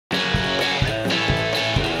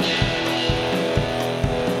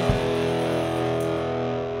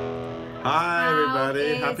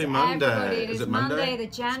everybody. Happy Monday. It is it Monday, the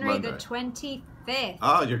January the 25th.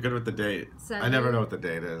 Oh, you're good with the date. So I never know what the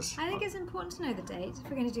date is. I think it's important to know the date if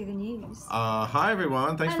we're going to do the news. Hi,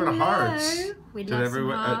 everyone. Thanks for the hearts. We love some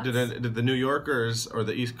hearts. Did the New Yorkers or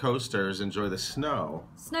the East Coasters enjoy the snow?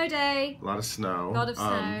 Snow day. A lot of snow. A lot of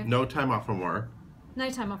snow. No time off from work. No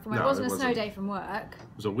time off from work. No, it wasn't a snow day from work.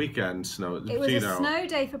 It was a weekend snow. It was a snow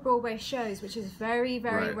day for Broadway shows, which is very,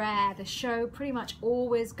 very rare. The show pretty much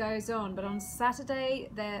always goes on, but on Saturday,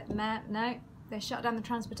 they shut down the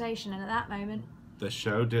transportation, and at that moment, the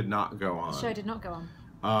show did not go on. The show did not go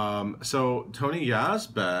on. So Tony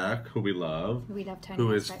Yazbeck, who we love, Tony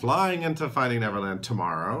who is flying into Finding Neverland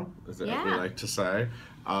tomorrow, as we like to say,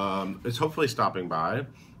 is hopefully stopping by.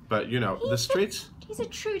 But you know, the streets. He's a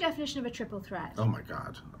true definition of a triple threat. Oh my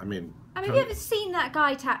God! I mean, have you ever seen that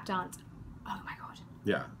guy tap dance? Oh my God!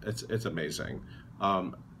 Yeah, it's amazing.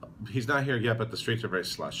 He's not here yet, but the streets are very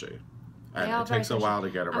slushy, and it takes a while to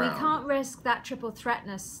get around. And we can't risk that triple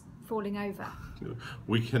threatness falling over.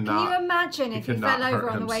 We cannot. Can you imagine if he fell over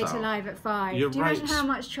on the way to Live at 5? You're Do you imagine how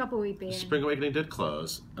much trouble we'd be in? Spring Awakening did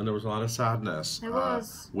close, and there was a lot of sadness. There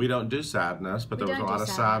was. We don't do sadness, but there was a lot of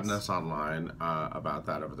sadness online about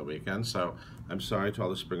that over the weekend. So I'm sorry to all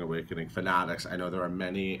the Spring Awakening fanatics. I know there are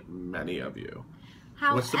many, many of you.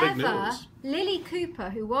 However, what's the big news? Lily Cooper,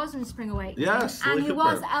 who was in Spring Awakening, and who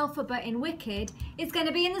was Elphaba in Wicked, is going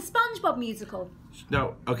to be in the SpongeBob musical.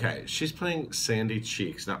 No, okay, she's playing Sandy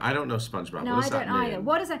Cheeks. Now, I don't know SpongeBob. No, what does I don't that mean? either.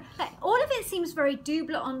 What is that? Like, all of it seems very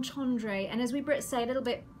double entendre, and as we Brits say, a little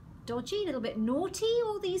bit dodgy, a little bit naughty,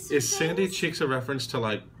 all these Is Sandy Cheeks a reference to,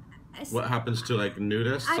 like, what happens to, like,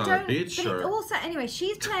 nudists on a beach? But it's also, anyway,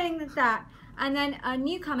 she's playing that, and then a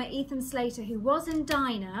newcomer, Ethan Slater, who was in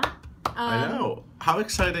Dinah. I know. How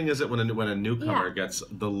exciting is it when a newcomer gets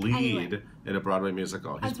the lead in a Broadway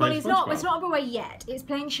musical? It's not Broadway yet. It's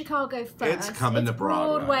playing Chicago first. It's coming to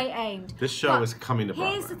Broadway. Broadway aimed. This show is coming to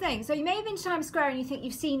Broadway. Here's the thing. So you may have been to Times Square and you think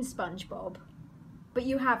you've seen SpongeBob, but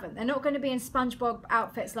you haven't. They're not going to be in SpongeBob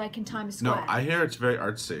outfits like in Times Square. No, I hear it's very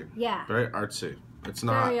artsy. Yeah. Very artsy. It's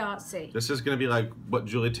not very artsy. This is going to be like what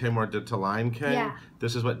Julie Taymor did to Lion King. Yeah.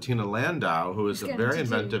 This is what Tina Landau, who is a very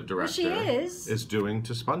inventive director, is doing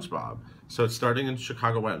to SpongeBob. So it's starting in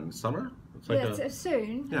Chicago when? Summer? It's like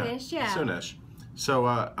soon-ish, yeah. Soonish. So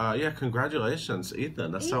yeah, congratulations,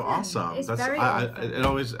 Ethan. That's so awesome. It's very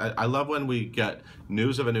awesome. I love when we get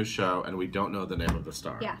news of a new show and we don't know the name of the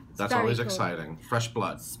star. Yeah. That's always exciting. Fresh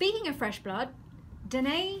blood. Speaking of fresh blood,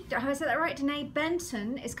 Danae, have I said that right? Danae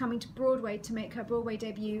Benton is coming to Broadway to make her Broadway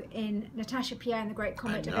debut in Natasha Pierre and the Great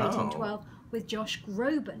Comet of 1812 with Josh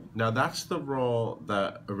Groban. Now that's the role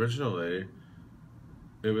that it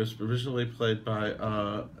was originally played by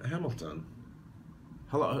Hamilton.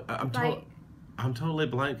 Hello, I'm totally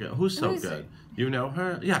blanking. Who's so good? You know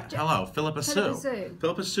her? Yeah. Hello, Philippa Sue.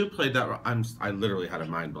 Philippa Sue played that. I literally had a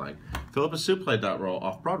mind blank. Philippa Sue played that role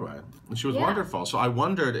off Broadway, and she was wonderful. So I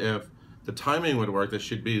wondered if the timing would work, that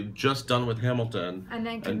she'd be just done with Hamilton, and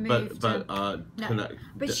then could move how do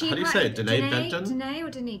you say it? Danae Benton? Danae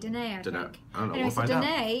or Danae? Danae, I think. I don't know. Anyway, we'll find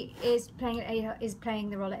Danae is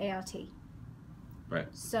playing the role at ART. Right.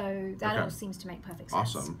 So that all seems to make perfect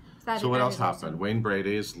sense. Awesome. So what else happened? Wayne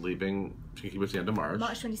Brady is leaving. He was the end of March.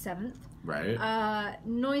 March 27th. Right.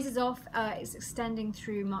 Noise is off. It's extending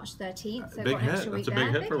through March 13th. So big hit. That's a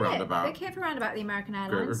big hit for Roundabout. Big hit for Roundabout, the American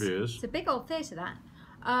Airlines. Great reviews. It's a big old theatre, that.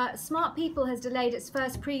 Smart People has delayed its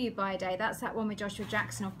first preview by a day. That's that one with Joshua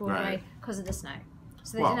Jackson off Broadway because of the snow.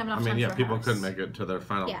 So they didn't have enough time to rehearse. people couldn't make it to their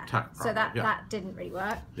final tech. So that didn't really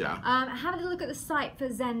work. Yeah. Having a look at the site for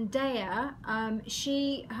Zendaya,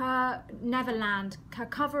 her Neverland, her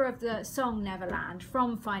cover of the song Neverland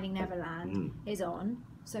from Finding Neverland is on.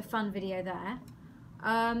 So fun video there.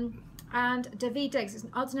 And David Diggs,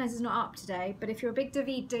 odds and ends is not up today, but if you're a big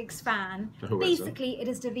David Diggs fan, basically it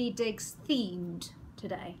is David Diggs themed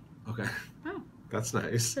today. Okay. Oh. That's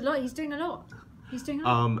nice. A lot. He's doing a lot. He's doing a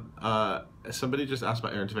lot. Somebody just asked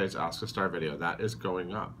about Aaron Tvei's Ask a Star video. That is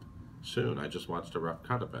going up soon. I just watched a rough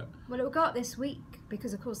cut of it. Well, it will go up this week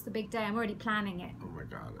because, of course, the big day. I'm already planning it. Oh my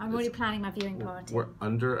God. I'm already planning my viewing party. We're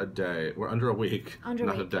under a day. We're under a week.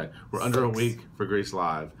 Not a day. We're under a week for Grease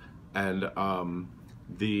Live. And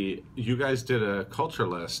you guys did a culture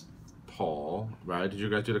list poll, right? Did you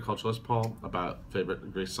guys do the culture list poll about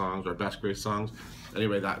favorite Grease songs or best Grease songs?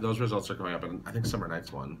 Anyway, those results are going up, and I think Summer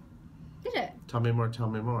Nights won. Did it? Tell me more. Tell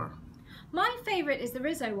me more. My favorite is the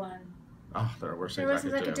Rizzo one. Oh, there are worse things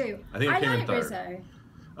I could do. I think it came in third. Rizzo.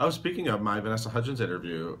 Oh, speaking of, my Vanessa Hudgens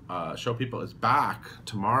interview, Show People is back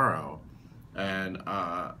tomorrow, and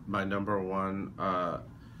my number one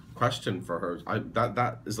question for her.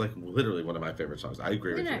 That is like literally one of my favorite songs. I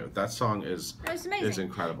agree with you. That song is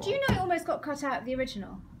incredible. Do you know it almost got cut out of the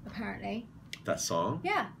original? Apparently. That song?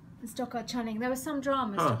 Yeah, and Stockard Channing. There was some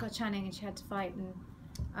drama with Stockard Channing, and she had to fight. And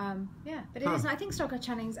yeah, but it isn't. I think Stockard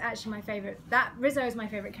Channing's actually my favorite. That Rizzo is my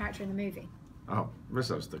favorite character in the movie. Oh,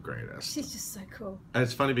 Rizzo's the greatest. She's just so cool. And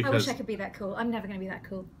it's funny because I wish I could be that cool. I'm never going to be that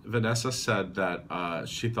cool. Vanessa said that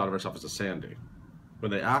she thought of herself as a Sandy. When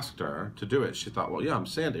they asked her to do it, she thought, well, yeah, I'm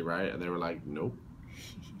Sandy, right? And they were like, nope.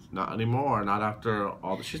 Not anymore. Not after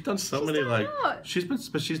all the... She's done so many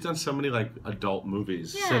she's done so many like adult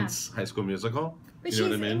movies since High School Musical. But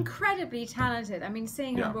she's incredibly talented. I mean,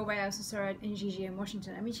 seeing her on Broadway, I also saw her in Gigi in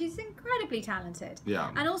Washington. I mean, she's incredibly talented.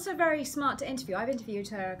 Yeah. And also very smart to interview. I've interviewed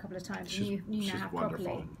her a couple of times. She's wonderful,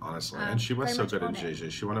 properly. Honestly. And she was so good in Gigi.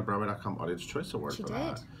 She won a Broadway.com Audience Choice Award for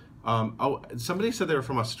that. She did. Oh, somebody said they were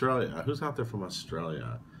from Australia. Who's out there from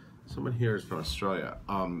Australia? Someone here is from Australia.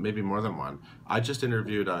 Maybe more than one. I just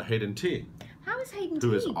interviewed Hayden T. How is Hayden T?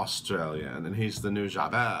 Who is Australian, and he's the new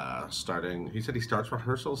Yazbeck starting. He said he starts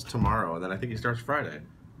rehearsals tomorrow, and then I think he starts Friday.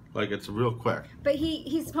 Like, it's real quick. But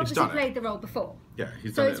he's obviously played the role before. Yeah,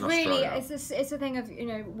 he's done it in Australia. So it's a thing of, you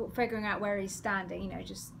know, figuring out where he's standing, you know,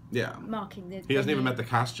 just marking the... He hasn't even met the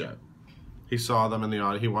cast yet. He saw them in the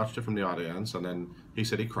audience. He watched it from the audience, and then he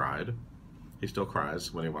said he cried. He still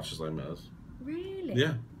cries when he watches Les Mis. Really?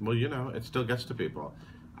 Yeah. Well, you know, it still gets to people.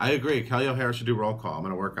 I agree. Kelly O'Hara should do roll call. I'm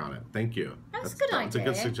going to work on it. Thank you. That's a good idea. That's a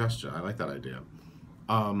good suggestion. I like that idea.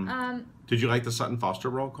 Did you like the Sutton Foster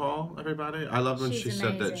roll call, everybody? I love when she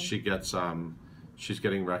said that she gets she's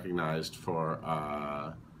getting recognized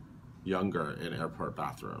for younger in airport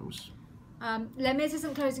bathrooms. Les Mis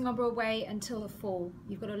isn't closing on Broadway until the fall.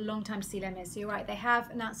 You've got a long time to see Les Mis. So you're right. They have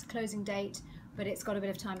announced a closing date, but it's got a bit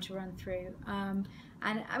of time to run through.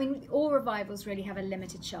 And I mean, all revivals really have a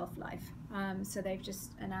limited shelf life. So they've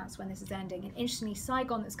just announced when this is ending. And interestingly,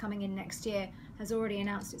 Saigon, that's coming in next year, has already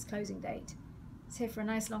announced its closing date. It's here for a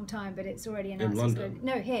nice long time, but it's already announced. In London?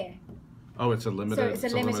 No, here. Oh, it's a limited. So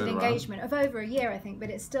it's a limited engagement of over a year, I think, but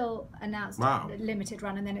it's still announced a limited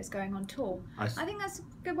run, and then it's going on tour. I think that's a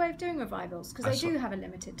good way of doing revivals because they do have a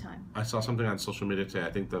limited time. I saw something on social media today.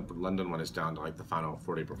 I think the London one is down to like the final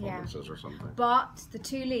 40 performances or something. But the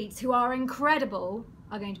two leads, who are incredible,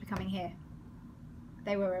 are going to be coming here.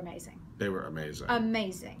 They were amazing. They were amazing.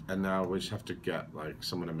 Amazing. And now we just have to get like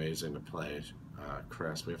someone amazing to play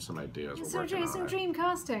Chris. We have some ideas. Some dream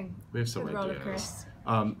casting. We have some ideas. Chris.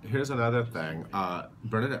 Here's another thing.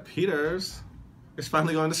 Bernadette Peters is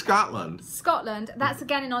finally going to Scotland. Scotland. That's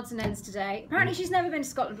again in odds and ends today. Apparently she's never been to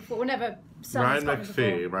Scotland before. Or never sung Scotland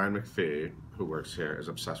before. Ryan McPhee, who works here, is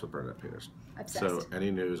obsessed with Bernadette Peters. Obsessed. So any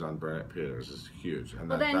news on Bernadette Peters is huge.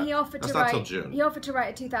 And he offered to write a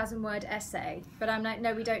 2,000-word essay, but I'm like,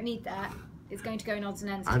 no, we don't need that. It's going to go in odds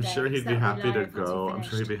and ends today. I'm sure he'd be happy to go. I'm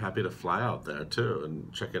sure he'd be happy to fly out there too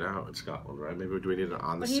and check it out in Scotland, right? Maybe do we need it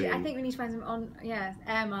on the scene? I think we need to find some on air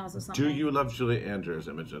miles or something. Do you love Julie Andrews,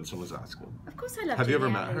 Imogen? Someone's asking. Of course I love. Have Julie you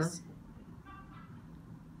ever Andrews. Met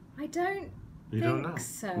her? I don't. You don't know.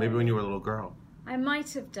 So. Maybe when you were a little girl. I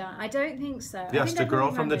might have done. I don't think so. Yes, the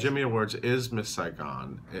girl from the Jimmy Awards is Miss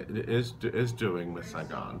Saigon. It is doing Miss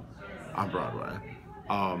Saigon on Broadway.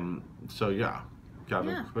 So yeah,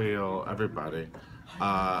 Gavin Creel, everybody.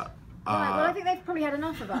 Right, well, I think they've probably had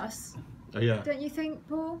enough of us. Yeah. Don't you think,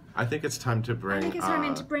 Paul? I think it's time to bring. I think it's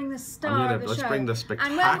time to bring the star of the show. Let's bring the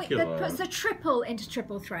spectacular. And puts the triple into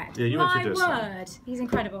Triple Threat. Yeah, you introduce him. My word, he's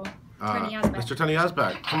incredible. Tony Yazbeck. Mr. Tony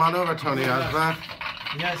Yazbeck, come on over, Tony Yazbeck.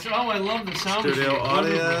 Yes, I love the sound. Studio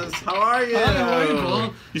audience, how are you?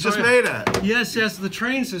 Hi, you just made it. Yes, the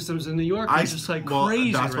train systems in New York are just like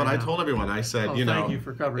crazy. That's what I told everyone. I said, thank you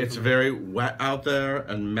for covering. It's very wet out there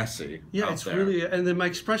and messy. Yeah, it's really. And then my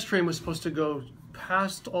express train was supposed to go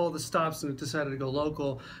past all the stops, and it decided to go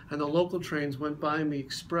local, and the local trains went by me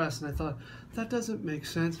express, and I thought that doesn't make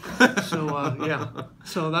sense. So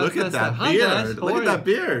so look at that beard. Look at that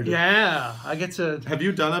beard. Yeah, I get to. Have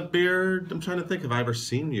you done a beard? I'm trying to think. Have I ever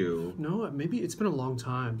seen you? No, maybe it's been a long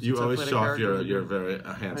time. You always show off your very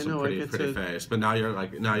handsome, pretty face, but now you're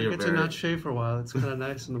very. I get to not shave for a while. It's kind of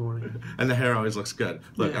nice in the morning. And the hair always looks good.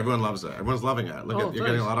 Look, everyone loves it. Everyone's loving it. Look, you're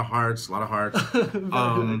getting a lot of hearts. Look,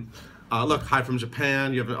 hi from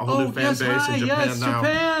Japan. You have a whole new fan base in Japan now.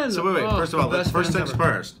 Japan. So wait. First of all, first things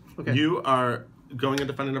first. Okay. You are going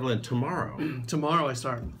into Finding Neverland tomorrow. Tomorrow I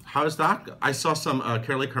start. How's that? I saw some.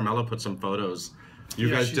 Carolee Carmelo put some photos. You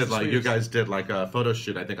guys did like a photo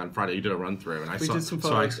shoot. I think on Friday you did a run through, and I saw. Did some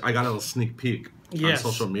photos. So I got a little sneak peek. on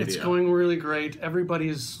social media. It's going really great. Everybody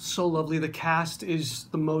is so lovely. The cast is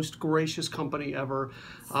the most gracious company ever.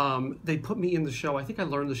 They put me in the show. I think I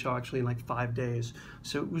learned the show actually in like 5 days.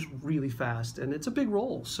 So it was really fast. And it's a big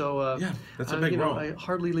role. So yeah, that's a big role. I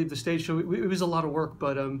hardly leave the stage. So it was a lot of work.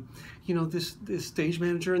 But, you know, this stage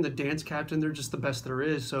manager and the dance captain, they're just the best there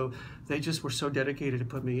is. So they just were so dedicated to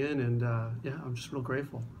put me in. And, yeah, I'm just real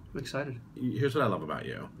grateful. I'm excited. Here's what I love about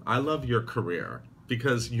you. I love your career.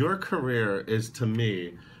 Because your career is, to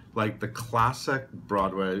me, like the classic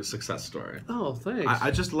Broadway success story. Oh, thanks.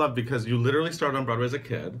 I just love because you literally started on Broadway as a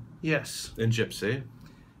kid. Yes. In Gypsy.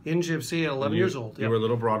 In Gypsy at 11 years old. You were a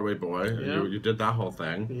little Broadway boy. Yep. You did that whole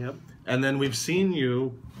thing. Yep. And then we've seen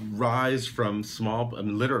you rise from small, I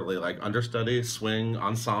mean, literally like understudy, swing,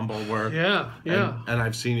 ensemble work. Yeah, yeah. And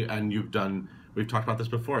I've seen you, and you've done... We've talked about this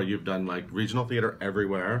before. You've done like regional theater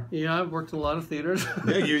everywhere. Yeah, I've worked in a lot of theaters.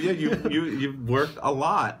 You've worked a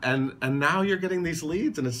lot, and now you're getting these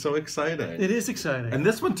leads, and it's so exciting. It is exciting. And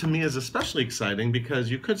this one to me is especially exciting because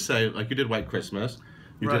you could say, like you did White Christmas,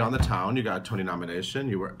 you did On the Town, you got a Tony nomination,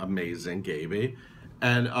 you were amazing, Gaby,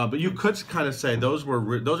 and but you could kind of say those are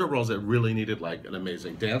roles that really needed like an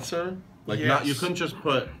amazing dancer, like not you couldn't just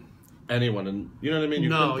put anyone, and you know what I mean. You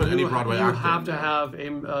couldn't put any Broadway actor. You have to have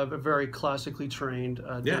a very classically trained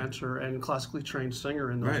dancer and classically trained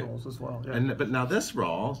singer in those roles as well. Yeah. But now this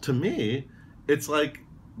role, to me, it's like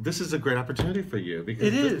this is a great opportunity for you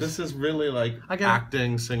because this is really like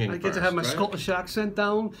acting, singing. I get to have my Scottish accent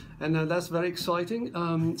down, and that's very exciting.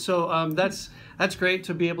 That's great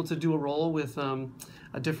to be able to do a role with.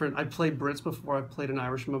 I've played Brits before, I've played an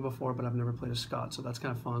Irishman before, but I've never played a Scot, so that's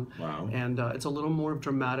kind of fun. Wow. And it's a little more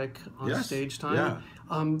dramatic on stage time.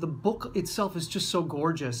 Yeah. The book itself is just so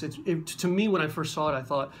gorgeous. To me, when I first saw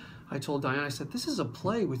it, I told Diane, I said, this is a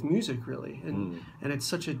play with music, really. And it's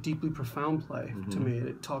such a deeply profound play to me.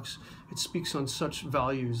 It speaks on such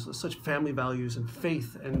values, such family values and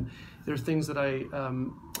faith, and there are things that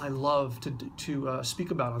I love to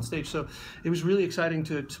speak about on stage. So it was really exciting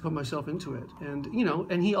to put myself into it. And, you know,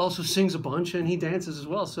 and he also sings a bunch and he dances as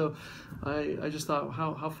well. So I just thought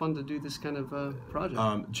how fun to do this kind of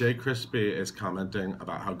project. Jay Crispy is commenting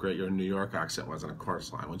about how great your New York accent was in a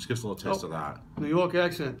chorus line. Why don't you give us a little taste of that? New York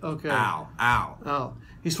accent, okay. Al.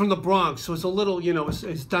 He's from the Bronx, so it's a little, you know,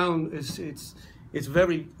 it's down, it's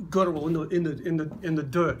very guttural in the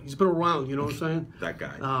dirt. He's been around, you know what I'm saying? That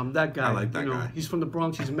guy. That guy. I like that guy. He's from the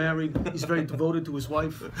Bronx. He's married. He's very devoted to his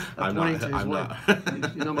wife. I'm not.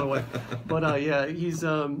 You know my wife. But yeah, he's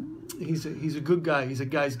a good guy. He's a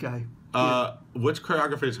guy's guy. Which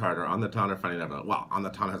choreography is harder, On the Town or Finding Neverland? Well, On the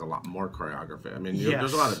Town has a lot more choreography. I mean,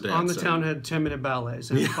 there's a lot of dancing. On the Town had 10-minute ballets,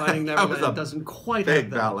 and Finding Neverland doesn't quite have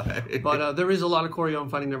that. Ballet. But there is a lot of choreo in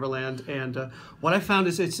Finding Neverland, and what I found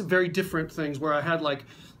is it's very different things where I had like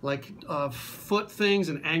foot things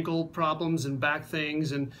and ankle problems and back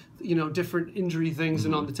things and, you know, different injury things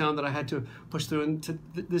and On the Town that I had to push through. And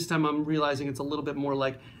this time I'm realizing it's a little bit more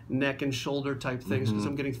like neck and shoulder type things because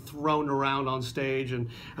I'm getting thrown around on stage and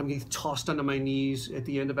I'm getting tossed onto my knees at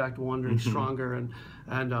the end of Act 1 during Stronger. And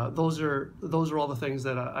those are all the things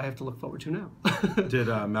that I have to look forward to now. Did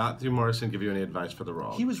Matthew Morrison give you any advice for the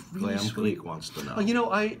role? He was really Glam sweet. Gleek wants to know. You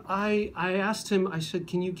know, I asked him, I said,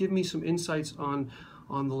 can you give me some insights on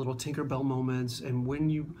the little Tinkerbell moments and when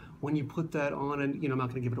you put that on, and, you know, I'm not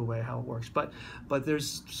going to give it away how it works, but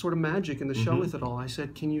there's sort of magic in the show with it all. I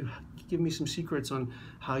said, can you give me some secrets on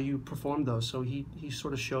how you performed those? So he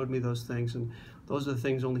sort of showed me those things, and those are the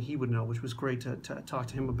things only he would know, which was great to talk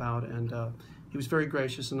to him about. And he was very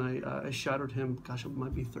gracious, and I shadowed him, gosh, it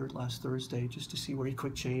might be last Thursday, just to see where he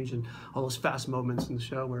quick changed and all those fast moments in the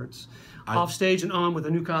show where it's off stage and on with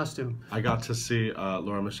a new costume. I got to see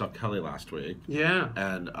Laura Michelle Kelly last week. Yeah.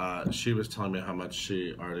 And she was telling me how much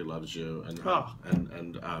she already loves you and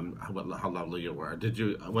how lovely you were.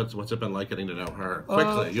 What's it been like getting to know her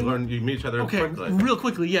quickly? You meet each other quickly. Real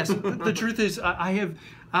quickly, yes. The truth is, I have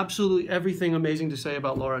absolutely everything amazing to say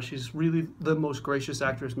about Laura. She's really the most gracious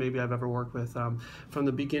actress maybe I've ever worked with. From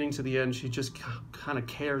the beginning to the end, she just kind of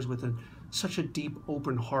cares with such a deep,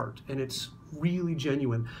 open heart, and it's really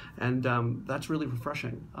genuine, and that's really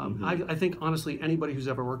refreshing. I think, honestly, anybody who's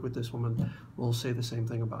ever worked with this woman will say the same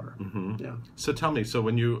thing about her. Yeah. So tell me,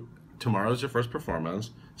 tomorrow's your first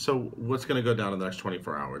performance, so what's going to go down in the next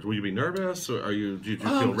 24 hours? Will you be nervous, or do you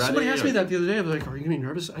feel ready? Somebody asked me that the other day. I was like, are you going to be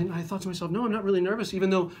nervous? And I thought to myself, no, I'm not really nervous,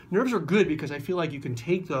 even though nerves are good because I feel like you can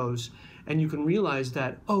take those and you can realize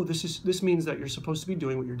that, oh, this means that you're supposed to be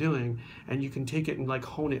doing what you're doing, and you can take it and like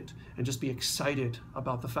hone it and just be excited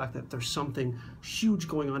about the fact that there's something huge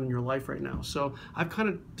going on in your life right now. So I've kind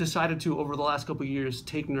of decided to, over the last couple of years,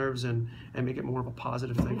 take nerves and make it more of a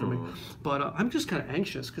positive thing for me. But I'm just kind of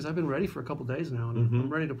anxious because I've been ready for a couple of days now, and I'm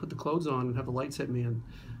ready to put the clothes on and have the lights hit me and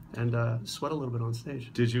sweat a little bit on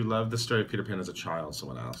stage. Did you love the story of Peter Pan as a child,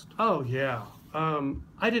 someone asked? Oh, yeah.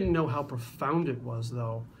 I didn't know how profound it was,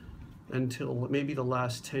 though, until maybe the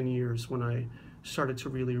last 10 years when I started to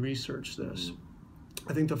really research this.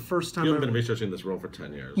 I think the first time you haven't been researching this role for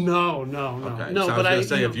 10 years. No. Okay. No, so but I was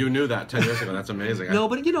going to say, if you knew that 10 years ago, that's amazing. No,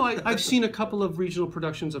 but you know, I've seen a couple of regional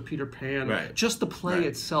productions of Peter Pan. Right. Just the play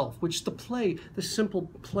itself, which the simple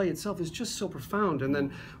play itself is just so profound. And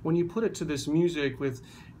then when you put it to this music with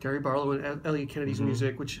Gary Barlow and Elliot Kennedy's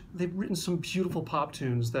music, which they've written some beautiful pop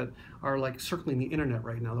tunes that are like circling the internet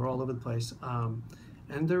right now. They're all over the place.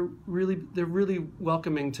 And they're really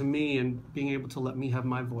welcoming to me and being able to let me have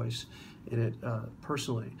my voice in it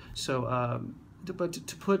personally. So, but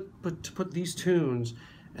to put these tunes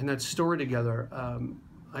and that story together,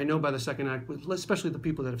 I know by the second act, especially the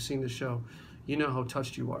people that have seen the show, you know how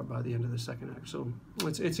touched you are by the end of the second act. So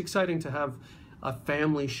it's exciting to have a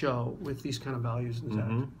family show with these kind of values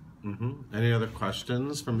intact. Any other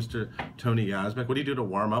questions for Mr. Tony Yazbeck? What do you do to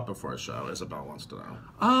warm up before a show? Isabel wants to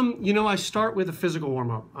know. You know, I start with a physical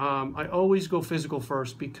warm-up. I always go physical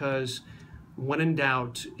first because when in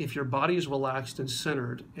doubt, if your body is relaxed and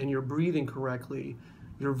centered and you're breathing correctly,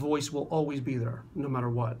 your voice will always be there, no matter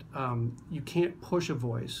what. You can't push a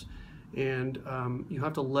voice, and you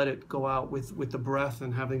have to let it go out with the breath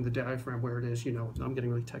and having the diaphragm where it is. You know, I'm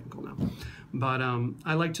getting really technical now. But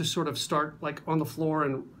I like to sort of start like on the floor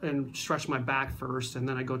and stretch my back first, and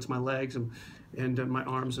then I go to my legs and my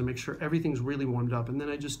arms and make sure everything's really warmed up. And then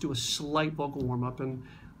I just do a slight vocal warm-up, and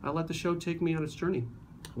I let the show take me on its journey.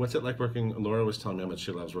 What's it like working? Laura was telling me how much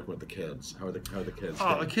she loves working with the kids. How are the kids?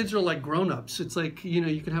 Oh, the kids are like grown-ups. It's like, you know,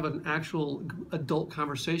 you can have an actual adult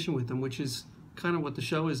conversation with them, which is kind of what the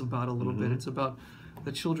show is about a little bit. It's about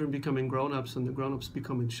the children becoming grown-ups and the grown-ups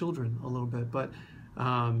becoming children a little bit. But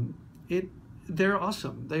they're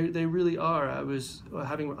awesome. They really are. I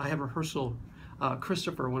have rehearsal.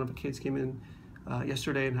 Christopher, one of the kids, came in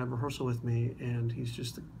yesterday and had rehearsal with me, and he's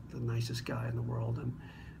just the nicest guy in the world. And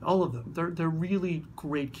all of them, they're really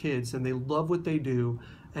great kids, and they love what they do,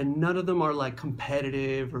 and none of them are like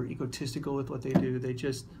competitive or egotistical with what they do. They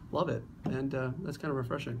just love it, and that's kind of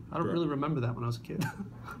refreshing. I don't really remember that when I was a kid.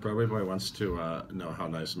 Broadway Boy wants to know how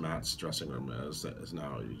nice Matt's dressing room is. That is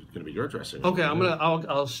now going to be your dressing room. Okay,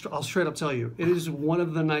 I'll straight up tell you, it is one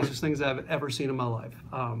of the nicest things I've ever seen in my life,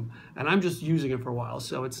 and I'm just using it for a while,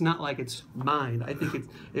 so it's not like it's mine. I think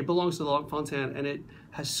it belongs to the Lac Fontaine, and it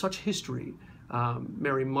has such history.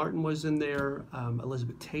 Mary Martin was in there,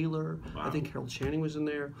 Elizabeth Taylor, I think Harold Channing was in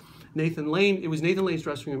there. Nathan Lane, it was Nathan Lane's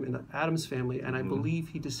dressing room in the Addams Family, and I believe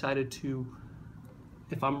he decided to,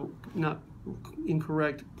 if I'm not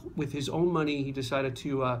incorrect, with his own money, he decided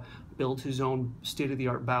to build his own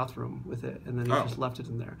state-of-the-art bathroom with it, and then he just left it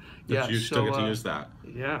in there. Yeah, you still get to use that.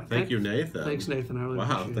 Yeah. Thank you, Nathan. Thanks, Nathan. I really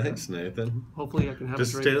appreciate it. Thanks, Nathan. Hopefully I can have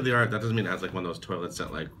just a drink. state-of-the-art, that doesn't mean it has like one of those toilets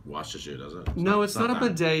that like washes you, does it? No, it's not a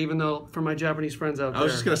bidet, even though for my Japanese friends out there. I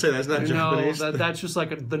was just going to say, that's not Japanese. No, that's just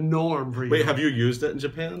like the norm for you. Wait, have you used it in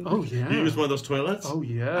Japan? Oh, yeah. You used one of those toilets? Oh,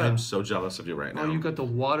 yeah. I'm so jealous of you right now. Oh, you got the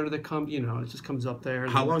water that comes, you know, it just comes up there.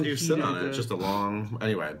 How long do you sit on it? Just a long...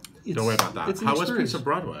 Anyway, don't worry about that. How was Prince of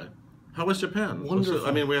Broadway? How was Japan? Wonderful.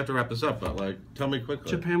 I mean, we have to wrap this up, but like, tell me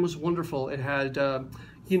quickly. Japan was wonderful. It had,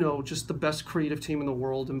 you know, just the best creative team in the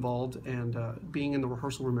world involved, and being in the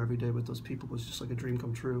rehearsal room every day with those people was just like a dream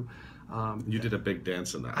come true. You did a big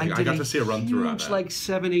dance in that. I got to see a run through on that. Like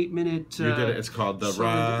 7-8 minute. You did it. It's called The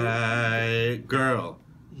Right Girl.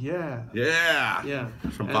 Yeah. Yeah. Yeah.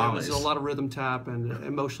 From and Volleys. it was a lot of rhythm tap and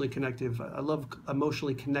emotionally connective. I love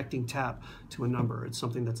emotionally connecting tap to a number. It's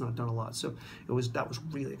something that's not done a lot. So that was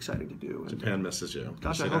really exciting to do. Japan misses you.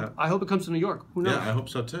 Gosh, I hope it comes to New York. Who knows? Yeah, I hope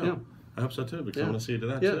so too. Yeah. I hope so too, because I want to see you do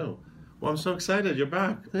that too. Well, I'm so excited. You're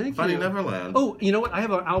back. Thank you. Finding Neverland. Oh, you know what? I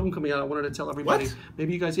have an album coming out. I wanted to tell everybody. What?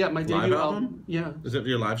 Maybe you guys, my debut live album. Yeah. Is it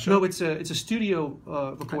your live show? No, it's a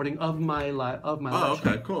studio recording of my live Oh,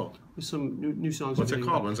 okay, show. Cool. With some new songs. What's it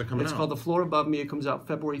called? When's it coming out? It's called The Floor Above Me. It comes out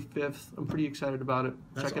February 5th. I'm pretty excited about it.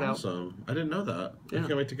 That's Check it out. awesome. I didn't know that. Yeah. I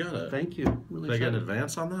can't wait to get it. Thank you. Really Can I get an excited.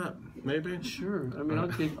 advance on that? Maybe? Sure. I mean,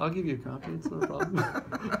 I'll give you a copy. It's not a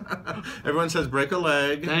problem. Everyone says break a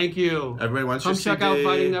leg. Thank you. Everybody wants Come your check CD. out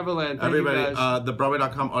Finding Neverland. Thank Everybody, you guys. the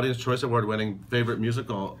Broadway.com Audience Choice Award winning favorite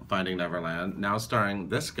musical Finding Neverland, now starring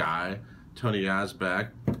this guy, Tony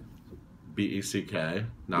Yazbeck. B-E-C-K,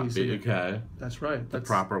 not B-E-K. That's right. The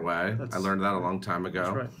proper way. I learned that a long time ago.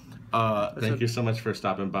 That's right. Thank you so much for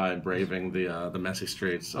stopping by and braving the messy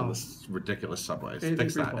streets and the ridiculous subways.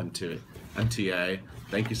 Fix that, MTA.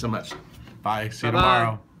 Thank you so much. Bye. See you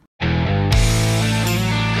tomorrow.